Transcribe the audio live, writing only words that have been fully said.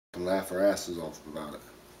and laugh our asses off about it.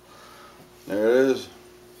 There it is.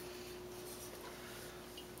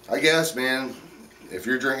 I guess, man, if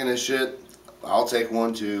you're drinking this shit, I'll take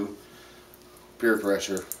one too. Peer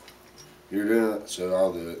pressure. You're doing it, so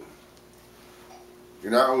I'll do it.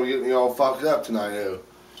 You're not going to get me all fucked up tonight, though.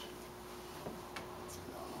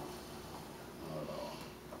 Not at all.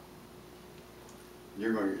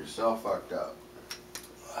 You're going to get yourself fucked up.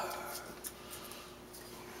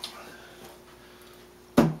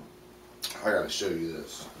 I gotta show you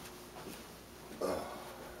this.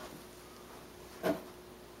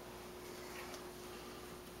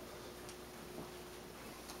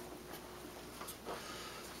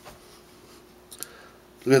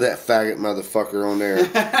 Look at that faggot motherfucker on there.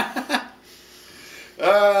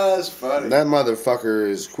 That's funny. That motherfucker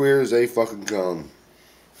is queer as they fucking come.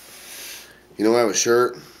 He don't have a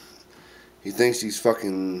shirt. He thinks he's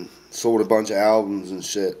fucking sold a bunch of albums and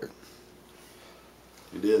shit.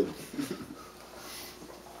 You did.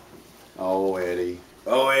 Oh, Eddie.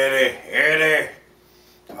 Oh, Eddie. Eddie.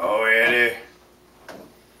 Oh, Eddie.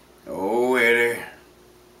 Oh, Eddie.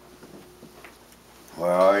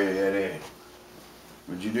 Where are you, Eddie?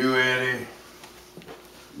 What'd you do, Eddie?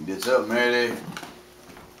 You did something, Eddie.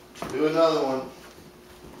 Do another one.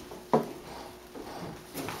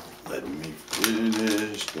 Let me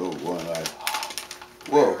finish the one I...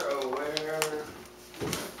 Whoa. Where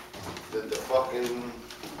did the fucking...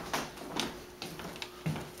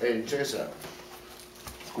 Hey, check this out.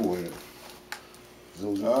 It's cool, ain't it?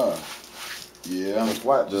 Yeah. It's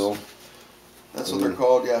white, Bill. That's what they're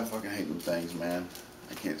called. Yeah, I fucking hate them things, man.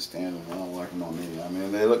 I can't stand them. I don't like them on me. I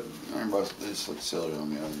mean, they just look silly on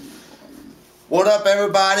me. What up,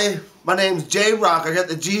 everybody? My name's J-Rock. I got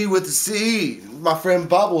the G with the C. My friend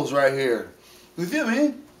Bubbles right here. What's up,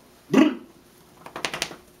 man?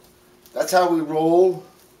 That's how we roll.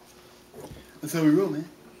 That's how we roll, man.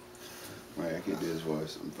 Wait, I can't do his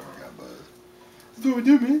voice. I'm fucking got buzz. That's what we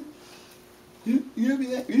do, man. You gotta be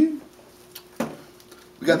that good.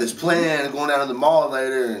 We got this plan of going down to the mall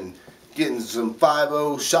later and getting some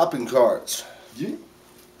 5-0 shopping carts. Yeah.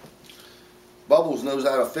 Bubbles knows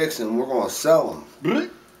how to fix them. We're going to sell them.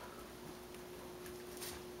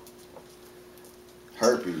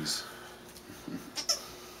 Herpes.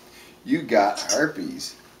 You got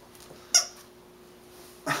herpes.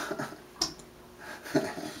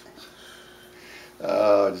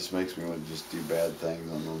 Oh, it just makes me want to just do bad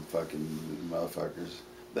things on them fucking motherfuckers.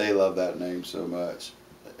 They love that name so much.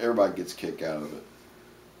 Everybody gets a kick out of it.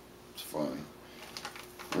 It's funny.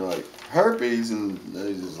 They're like, herpes, and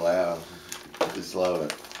they just laugh. Just love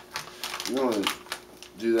it. You want to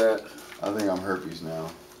do that? I think I'm herpes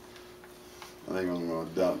now. I think I'm going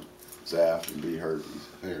to dump Zaf and be herpes.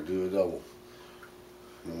 Here, do a double.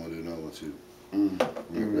 I want to do another one too. Mm.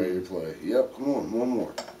 Get ready to play. Yep, come on, one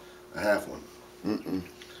more. A half one. Mm-mm.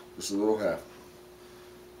 Just a little half.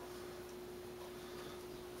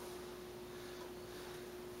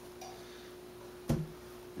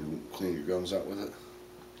 You clean your gums out with it.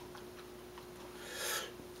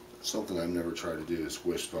 Something I've never tried to do is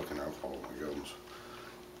squish fucking alcohol in my gums.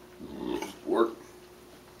 Work.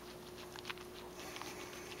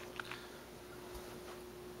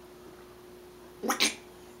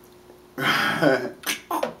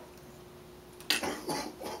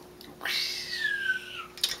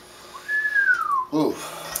 Ooh.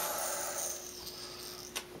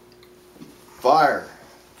 Fire.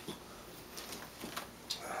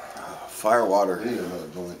 Fire water. I need another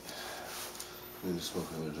joint. I need to smoke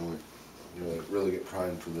another joint. You know, really get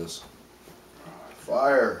primed for this.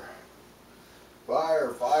 Fire. Fire,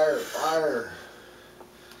 fire, fire.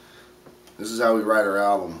 This is how we write our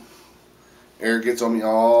album. Eric gets on me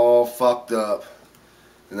all fucked up.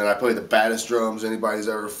 And then I play the baddest drums anybody's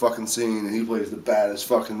ever fucking seen. And he plays the baddest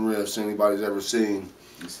fucking riffs anybody's ever seen.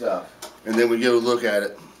 And stuff. And then we go look at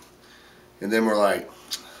it. And then we're like,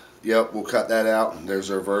 yep, we'll cut that out. And there's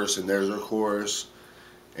our verse and there's our chorus.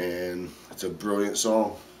 And it's a brilliant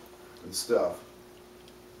song. And stuff.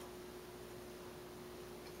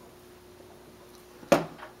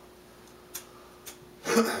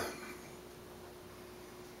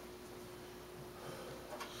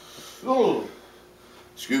 Ooh.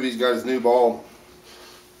 Scooby's got his new ball.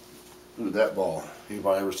 Look at that ball.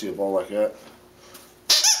 Anybody ever see a ball like that?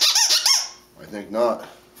 I think not.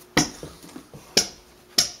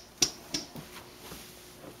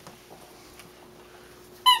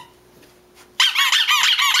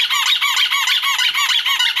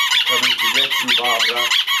 Coming to get you, Barbara.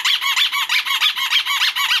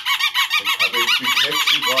 Coming to get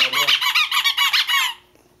you, Barbara.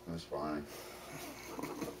 That's funny.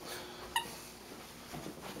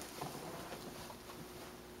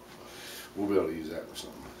 We'll be able to use that for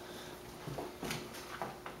something.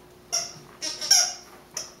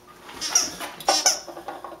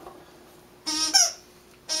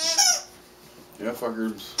 Yeah,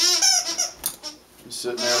 fuckers. Just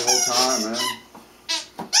sitting there the whole time, man.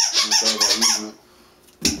 I thought about using it.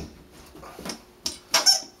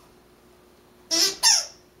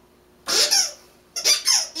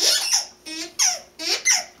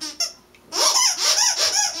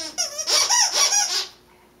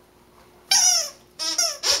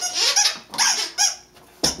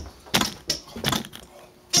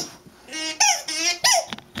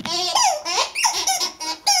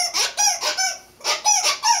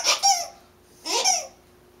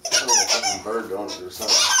 Bird on it or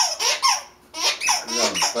something. You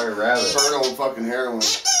got a fucking rabbit. Bird on fucking heroin.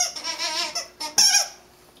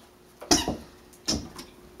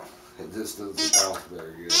 It just doesn't bounce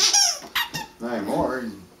very good. Not anymore. You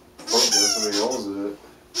broke it, somebody owns it.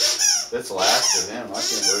 It's lasted him. I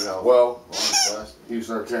can't believe how well long it's lasted. He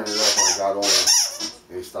started tearing it up when I got on it.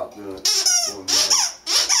 And he stopped doing it.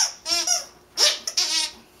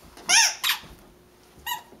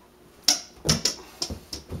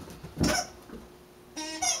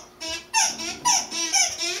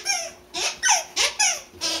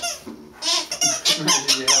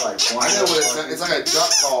 I know what it's like a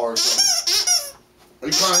duck call or something. Are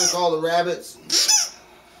you trying to call the rabbits?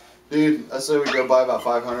 Dude, I say we go buy about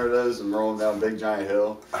 500 of those and roll them down Big Giant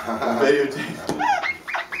Hill. And videotape them.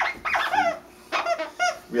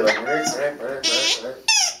 Be like,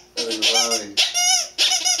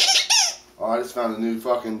 Oh, I just found a new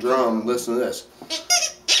fucking drum. Listen to this.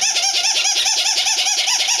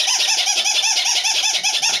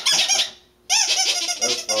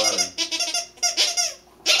 That's funny.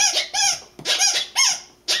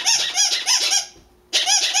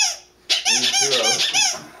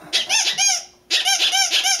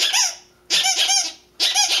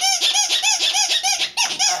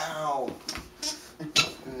 Ow!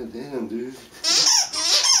 God damn, dude.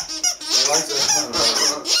 I like that.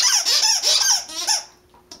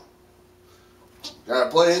 Gotta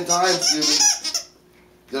play in time, Scooby.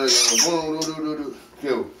 There you go.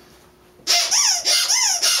 Go.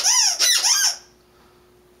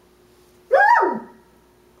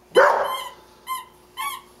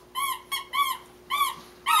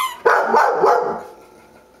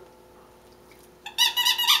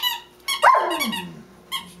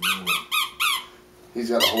 He's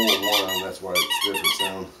got a hole in one of them, that's why it's different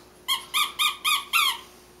sound.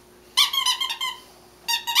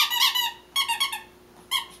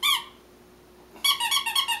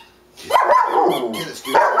 Get it,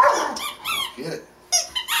 Scooby. Get it.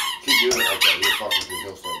 Keep doing it like that, you're fucking good.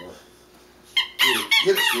 He'll start going.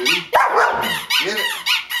 Get it, Scooby. Get it.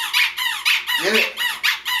 Get it.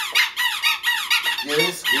 Get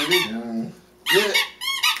it, Scooby. Get it.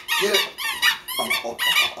 Get it. Oh.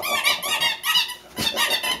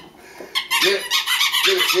 Get it.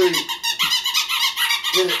 Get it, Scooby.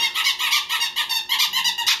 Get it.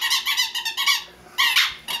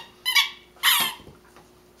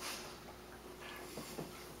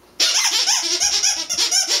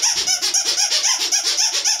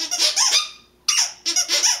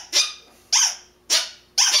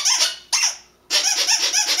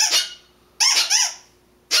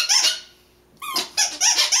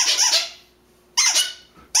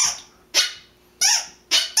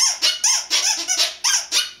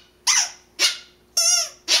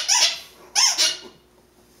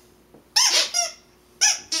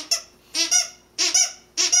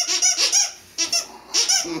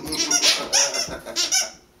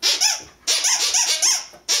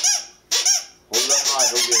 Hold it up high,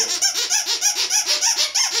 he'll get it.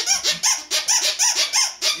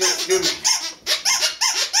 Get it, Scooby.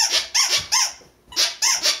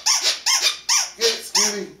 Get it,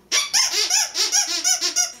 Scooby.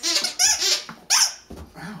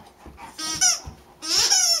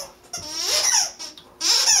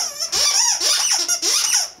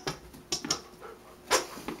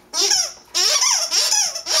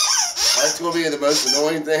 That's going to be the most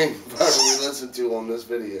annoying thing we listen to on this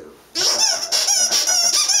video.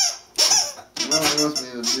 No, it must be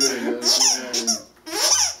the video.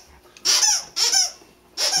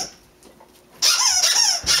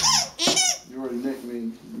 You already nicked me,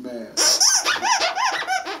 man.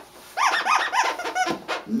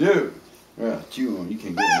 No. Yeah, chew on. You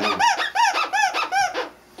can't get it now.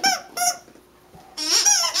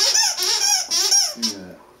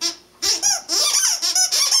 Yeah.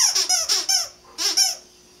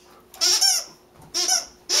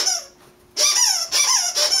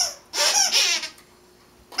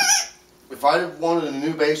 If I wanted a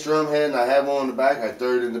new bass drum head and I had one on the back, I'd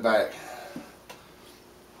throw it in the back.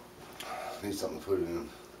 Need something to put it in.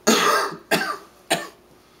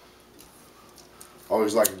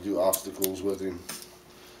 Always like to do obstacles with him,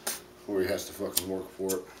 where he has to fucking work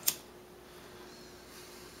for it.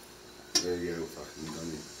 There you go, fucking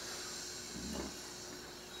dummy.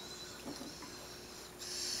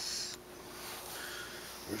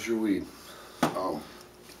 Where's your weed? Oh.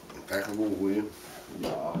 Pack a bowl, will you?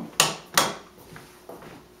 No.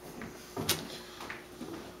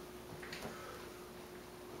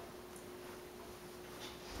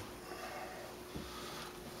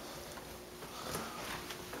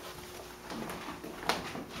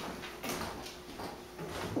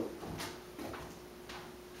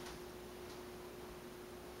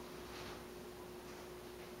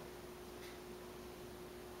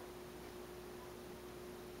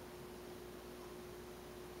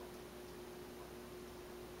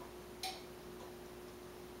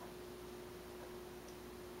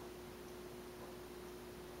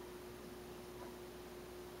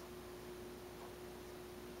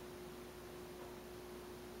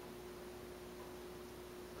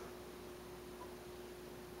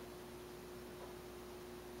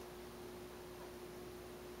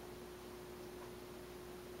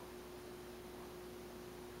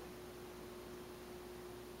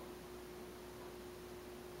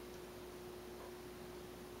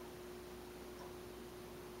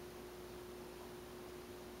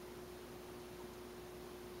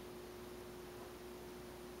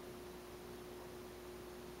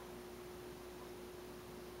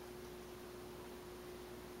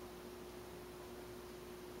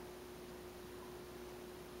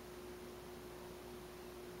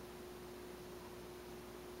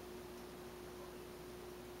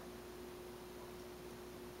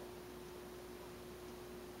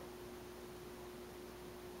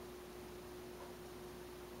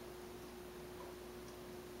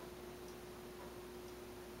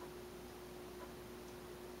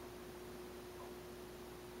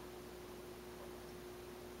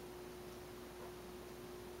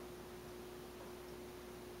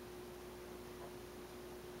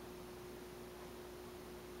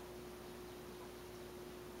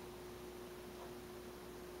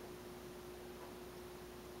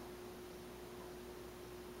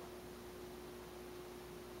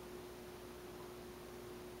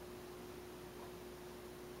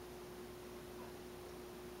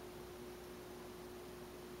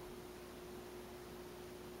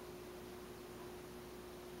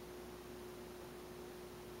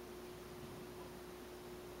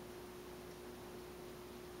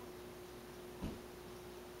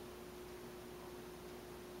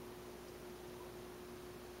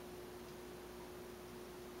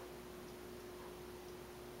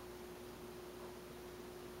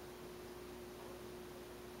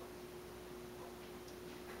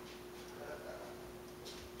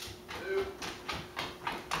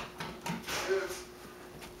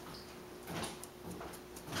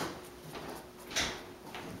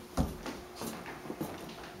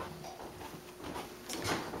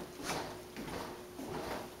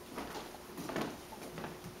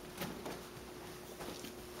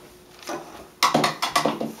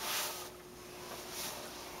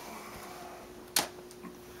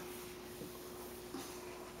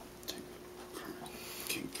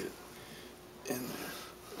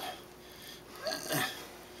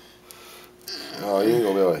 Oh, you ain't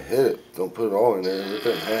gonna be able to hit it. Don't put it all in there. Rip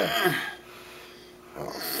it in half. Oh,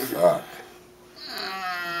 fuck.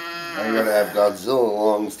 Now you're gonna have Godzilla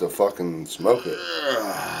lungs to fucking smoke it.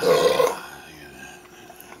 Ugh.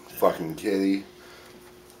 Fucking kitty.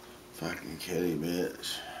 Fucking kitty,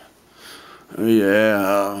 bitch. Oh,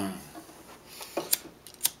 yeah.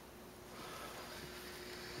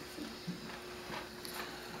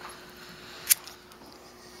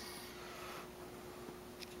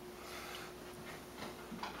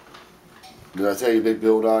 Did I tell you Big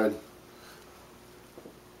Bill died?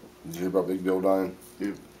 Did you hear about Big Bill dying?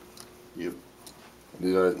 Yep. Yep.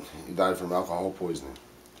 He died from alcohol poisoning.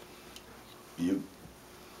 Yep.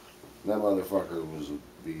 That motherfucker was a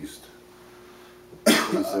beast.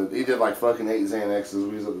 He said he did like fucking 8 Xanaxes.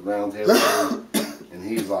 We was at the round table, and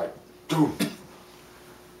he's like, "Doom."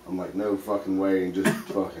 I'm like, no fucking way, and just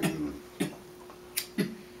fucking.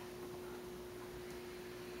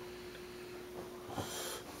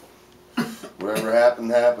 Whatever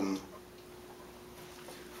happened, happened.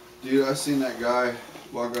 Dude, I seen that guy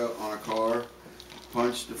walk up on a car,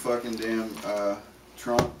 punch the fucking damn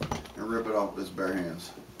trunk, and rip it off with his bare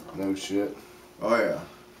hands. No shit. Oh yeah.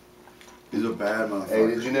 He's a bad motherfucker. Hey,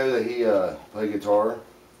 did you know that he played guitar?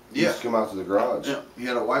 He used to come out to the garage. Yeah, he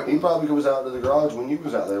had a white one. He probably goes out to the garage when we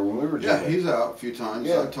was out there when we were jamming. Yeah, he's out a few times.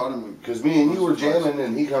 Yeah. I taught him. Because me and you were jamming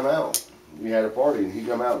and he come out. we had a party, and he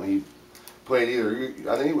come out and he played either.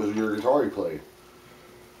 I think it was your guitar he played.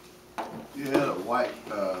 You had a white,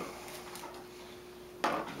 I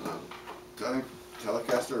think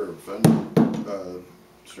Telecaster or Fender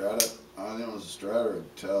Strata. I think it was a Strata or a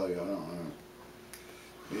Tele. I don't know.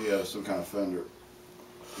 He had some kind of Fender.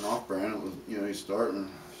 An off-brand. It was, you know, he's starting,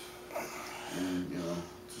 and you know,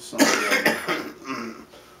 just something.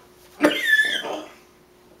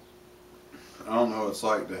 I don't know what it's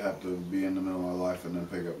like to have to be in the middle of my life and then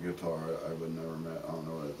pick up guitar. I would never met. I don't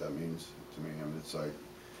know what that means to me. I mean, it's like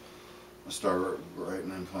I started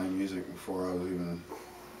writing and playing music before I was even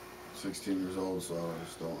 16 years old, so I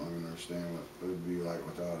just don't even understand what it would be like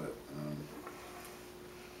without it.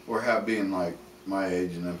 Or being like my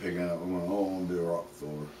age and then picking up, I'm going, oh, I want to do a rock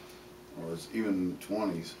floor. Or it's even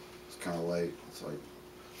 20s. It's kind of late. It's like,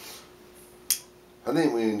 I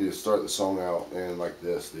think we need to start the song out and like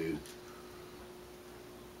this, dude.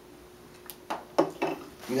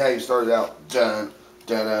 You know how you started out, dun,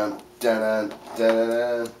 dun, dun, dun, dun, dun,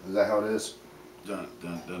 dun. Is that how it is? dun,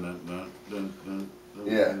 dun, dun, dun, dun, dun, dun, dun.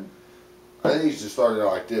 Yeah. I think you should start it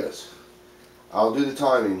out like this. I'll do the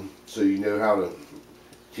timing so you know how to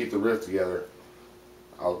keep the riff together.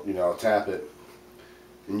 I'll tap it,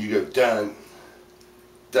 and you go dun,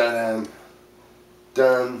 dun,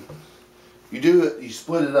 dun. You do it. You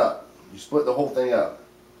split it up. You split the whole thing up.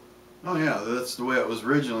 Oh yeah, that's the way it was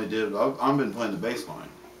originally did. I've been playing the bass line.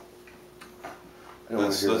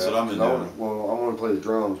 That's what I've been doing. Well, I want to play the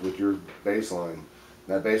drums with your bass line.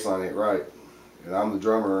 That bass line ain't right. And I'm the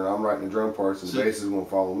drummer, and I'm writing the drum parts, and the bass is going to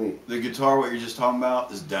follow me. The guitar, what you're just talking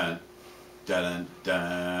about, is dun, dun,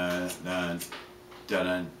 dun, dun,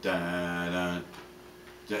 dun, dun, dun.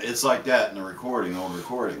 It's like that in the recording, old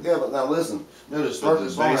recording. Yeah, but now listen. No, to start the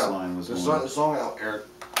song bass out. line was To start the song out, Eric,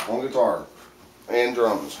 on guitar and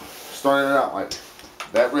drums. Start it out like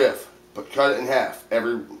that riff, but cut it in half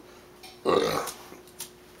every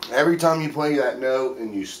time you play that note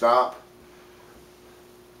and you stop.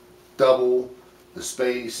 Double the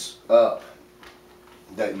space up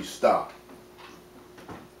that you stop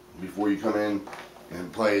before you come in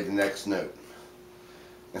and play the next note.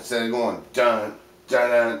 Instead of going dun, dun,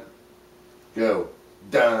 dun, go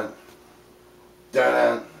dun, dun,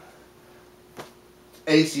 dun.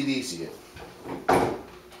 AC/DC it.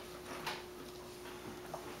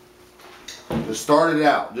 Just start it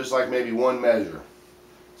out, just like maybe one measure.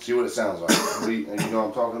 See what it sounds like. You know what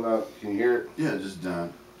I'm talking about? Can you hear it? Yeah, just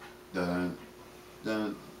dun, dun,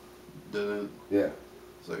 dun, dun. Yeah.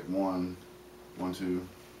 It's like 1, 1, 2,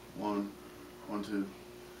 1, 1, 2.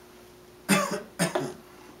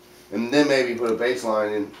 And then maybe put a bass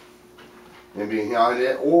line in and behind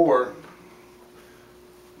it, or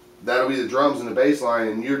that'll be the drums and the bass line,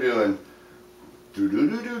 and you're doing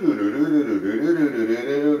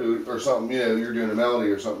or something, you know, you're doing a melody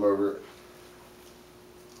or something over it.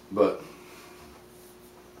 But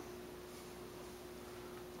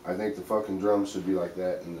I think the fucking drums should be like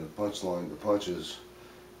that, and the punch line, the punches,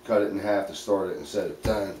 cut it in half to start it instead of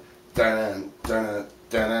dun, dun, dun,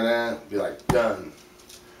 dun, dun, dun, be like dun,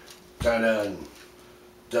 dun, dun,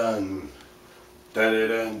 dun,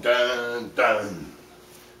 dun, dun, dun, dun,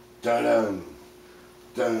 dun,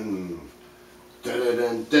 dun, dun,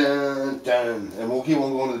 dun, dun, dun, and we'll keep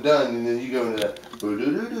on going to dun, and then you go into that, you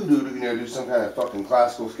know, do some kind of fucking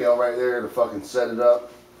classical scale right there to fucking set it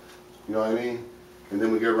up, you know what I mean? And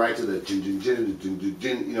then we go right to the you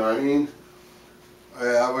know what I mean?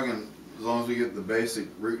 Yeah, we can, as long as we get the basic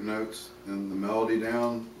root notes and the melody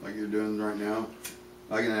down, like you're doing right now,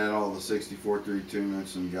 I can add all the 64/3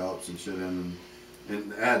 tunes and gallops and shit in,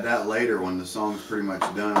 and add that later when the song's pretty much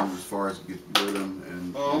done as far as rhythm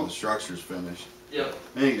and the structure's finished. Yep.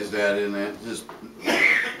 And you can just add in that, just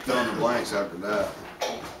fill in the blanks after that.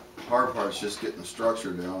 The hard part's just getting the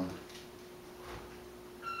structure down.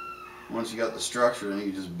 Once you got the structure, then you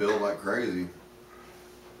can just build like crazy.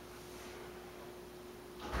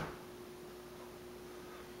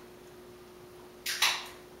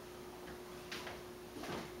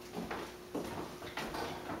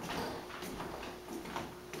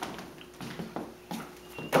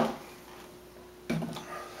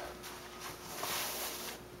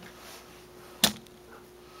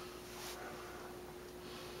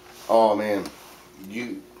 Oh man,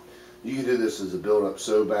 you can do this as a build up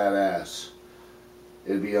so badass.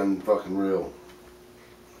 It'd be unfucking real.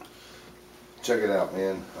 Check it out,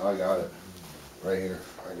 man. I got it right here.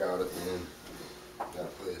 I got it, man. Gotta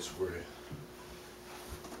play this for you.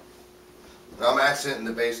 I'm accenting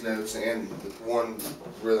the bass notes and the one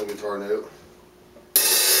rhythm guitar note.